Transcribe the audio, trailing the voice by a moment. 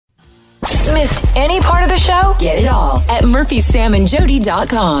Missed any part of the show? Get it all at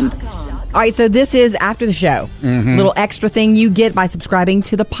murphysamandjody.com. All right, so this is after the show. Little extra thing you get by subscribing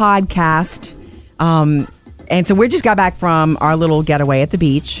to the podcast. And so we just got back from our little getaway at the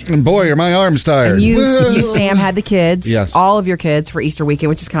beach. And boy, are my arms tired. And you Sam, had the kids. Yes. All of your kids for Easter weekend,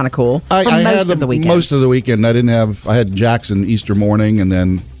 which is kind of cool. I most had of the weekend. Most of the weekend. I had Jackson Easter morning, and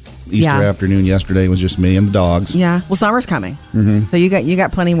then Easter afternoon yesterday was just me and the dogs. Yeah. Well, summer's coming. So you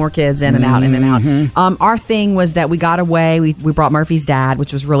got plenty more kids in and out, in and out. Our thing was that we got away. We brought Murphy's dad,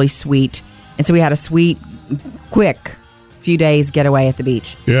 which was really sweet. And so we had a sweet, quick few days getaway at the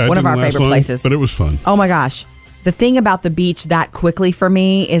beach. Yeah, one of our favorite places. But it was fun. Oh my gosh. The thing about the beach that quickly for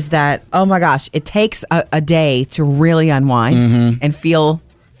me is that, oh my gosh, it takes a day to really unwind and feel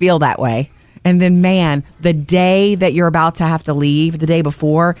that way. And then, man, the day that you're about to have to leave, the day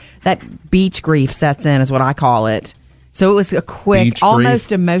before, that beach grief sets in is what I call it. So it was a quick, Beach almost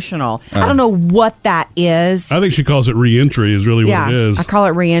grief? emotional. I don't know what that is. I think she calls it re-entry is really what it is. I call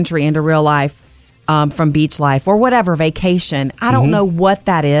it re-entry into real life from beach life or whatever, vacation. I don't know what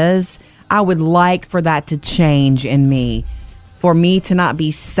that is. I would like for that to change in me, for me to not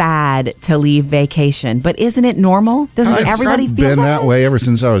be sad to leave vacation. But isn't it normal? Doesn't everybody I've feel been that way ever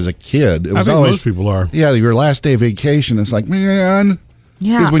since I was a kid. It was I think always, most people are. Yeah, your last day of vacation, it's like, man.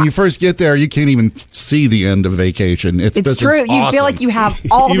 Yeah. Because when you first get there, you can't even see the end of vacation. It's true. You awesome. feel like you have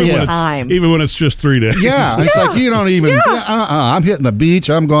all Even this when time. Even when it's just 3 days. Yeah, it's like you don't even. I'm hitting the beach.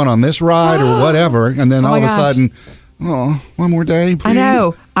 I'm going on this ride or whatever, and then all of a sudden, one more day. Please. I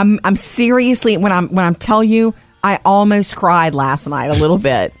know. I'm seriously when I'm telling you, I almost cried last night a little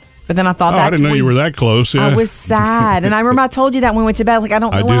bit. But then I thought I didn't know you were that close. Yeah. I was sad. And I remember I told you that when we went to bed. Like, I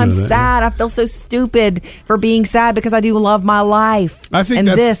don't know why I'm sad. I feel so stupid for being sad because I do love my life. I think and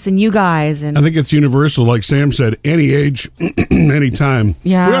this and you guys. And I think it's universal. Like Sam said, any age, any time.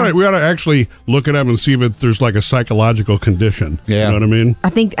 Yeah. We ought to actually look it up and see if there's like a psychological condition. Yeah. You know what I mean? I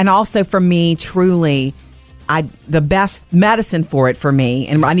think, and also for me, truly, the best medicine for it for me,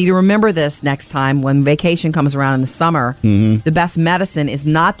 and I need to remember this next time when vacation comes around in the summer, the best medicine is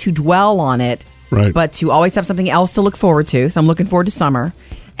not to dwell on it, but to always have something else to look forward to. So I'm looking forward to summer,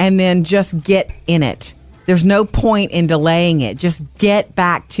 and then just get in it. There's no point in delaying it. Just get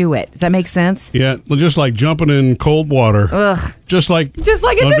back to it. Does that make sense? Yeah, well, just like jumping in cold water. Ugh. Just like at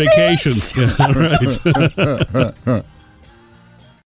on the vacation. beach. Yeah, right.